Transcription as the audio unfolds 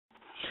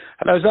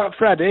Hello, is that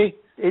Freddie?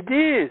 It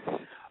is.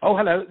 Oh,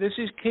 hello, this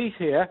is Keith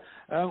here.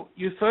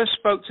 You first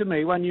spoke to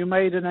me when you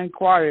made an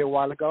inquiry a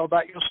while ago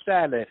about your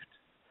Stairlift.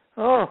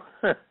 Oh,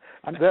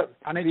 and we have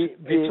done it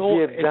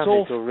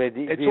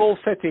already. It's all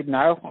fitted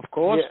now, of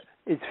course.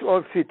 Yeah, it's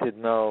all fitted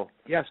now.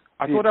 Yes,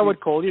 I thought I would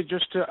call you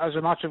just as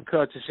a matter of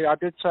courtesy. I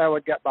did say I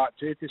would get back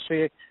to you to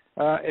see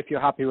if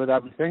you're happy with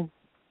everything.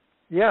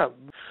 Yeah.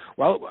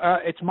 Well,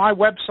 it's my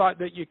website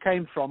that you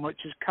came from, which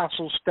is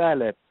Castle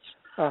Stairlifts.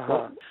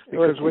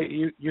 Because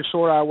you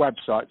saw our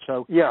website,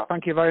 so yeah.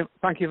 Thank you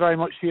very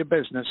much for your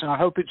business, and I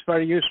hope it's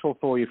very useful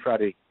for you,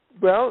 Freddie.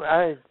 Well,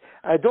 I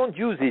don't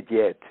use it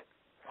yet.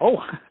 Oh,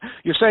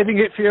 you're saving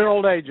it for your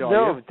old age, are you?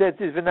 No,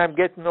 that is when I'm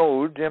getting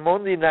old. I'm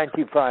only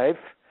 95,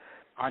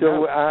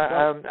 so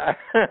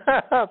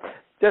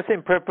just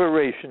in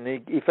preparation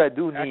if I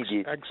do need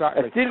it.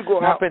 Exactly. I still go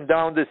up and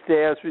down the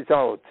stairs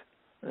without.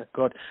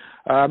 Good.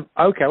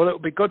 Okay, well, it'll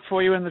be good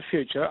for you in the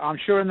future. I'm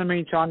sure in the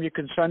meantime you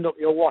can send up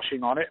your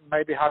washing on it and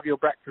maybe have your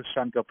breakfast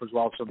sent up as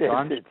well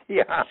sometimes. That's it,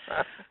 yeah.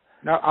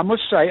 Now, I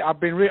must say,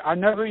 I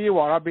know who you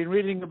are. I've been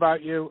reading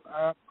about you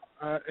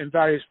in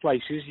various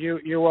places.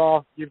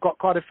 You've got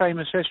quite a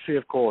famous history,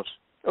 of course.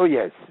 Oh,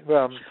 yes.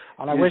 Well,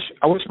 and I wish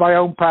my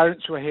own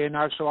parents were here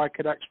now so I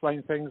could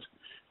explain things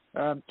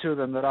to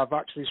them that I've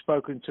actually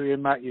spoken to you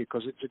and met you,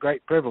 because it's a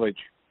great privilege.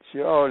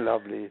 Oh,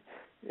 lovely.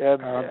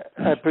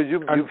 I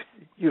presume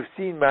you've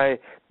seen my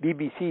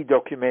BBC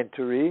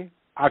documentary.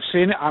 I've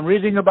seen it. I'm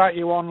reading about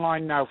you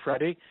online now,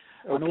 Freddie.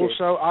 Okay. And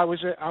also,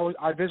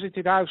 I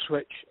visited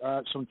Auschwitz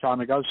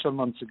some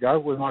months ago,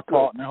 with my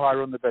partner, who I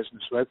run the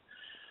business with,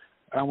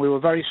 and we were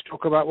very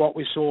struck about what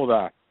we saw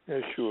there. Yeah,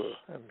 sure,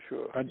 I'm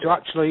sure. And to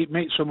actually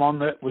meet someone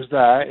that was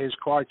there is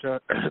quite an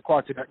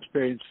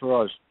experience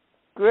for us.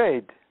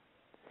 Great.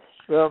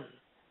 Well,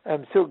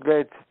 I'm so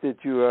glad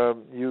that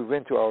you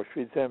went to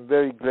Auschwitz. I'm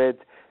very glad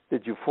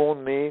that you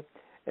phoned me.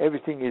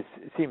 Everything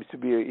seems to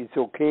be it's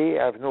okay.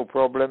 I have no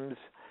problems.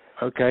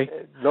 Okay.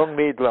 Long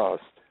may it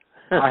last.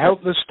 I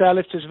hope the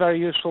Stairlift is very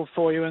useful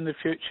for you in the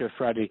future,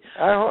 Freddie.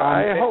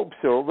 I hope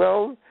so.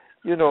 Well,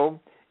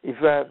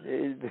 if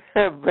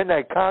when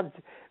I can't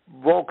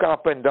walk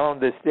up and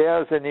down the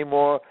stairs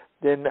anymore,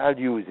 then I'll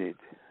use it.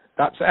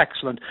 That's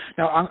excellent.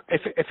 Now,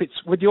 if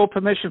it's with your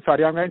permission,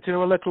 Freddie, I'm going to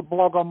do a little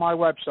blog on my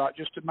website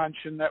just to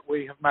mention that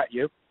we have met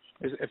you,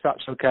 if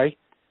that's okay.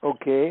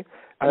 Okay.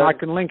 And I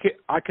can link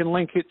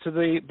it to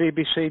the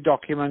BBC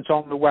document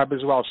on the web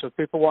as well. So if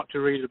people want to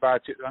read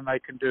about it, then they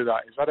can do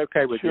that. Is that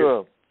okay with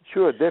you?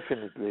 Sure,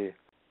 definitely.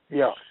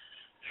 Yeah,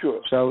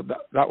 sure. So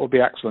that will be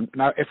excellent.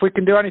 Now, if we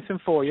can do anything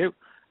for you,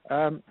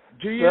 do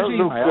you use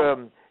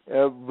email?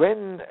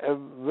 When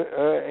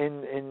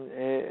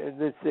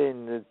let's say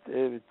in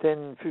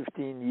 10,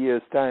 15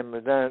 years time,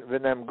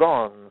 when I'm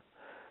gone,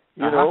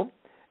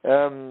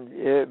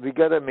 we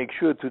gotta make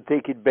sure to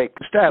take it back.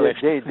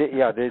 Stairlift.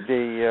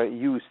 They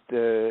used,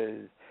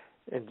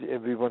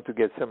 and we want to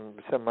get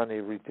some money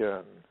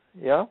returned.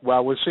 Yeah.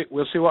 Well, we'll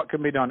see what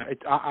can be done.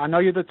 I know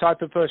you're the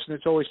type of person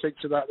that always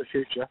thinks about the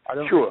future. I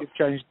don't think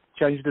you've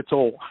changed at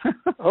all.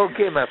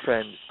 Okay, my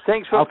friend.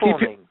 Thanks for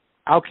phoning.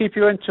 I'll keep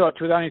you in touch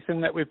with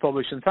anything that we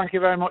publish, and thank you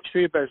very much for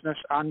your business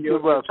and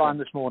your time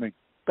this morning.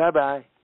 Bye-bye.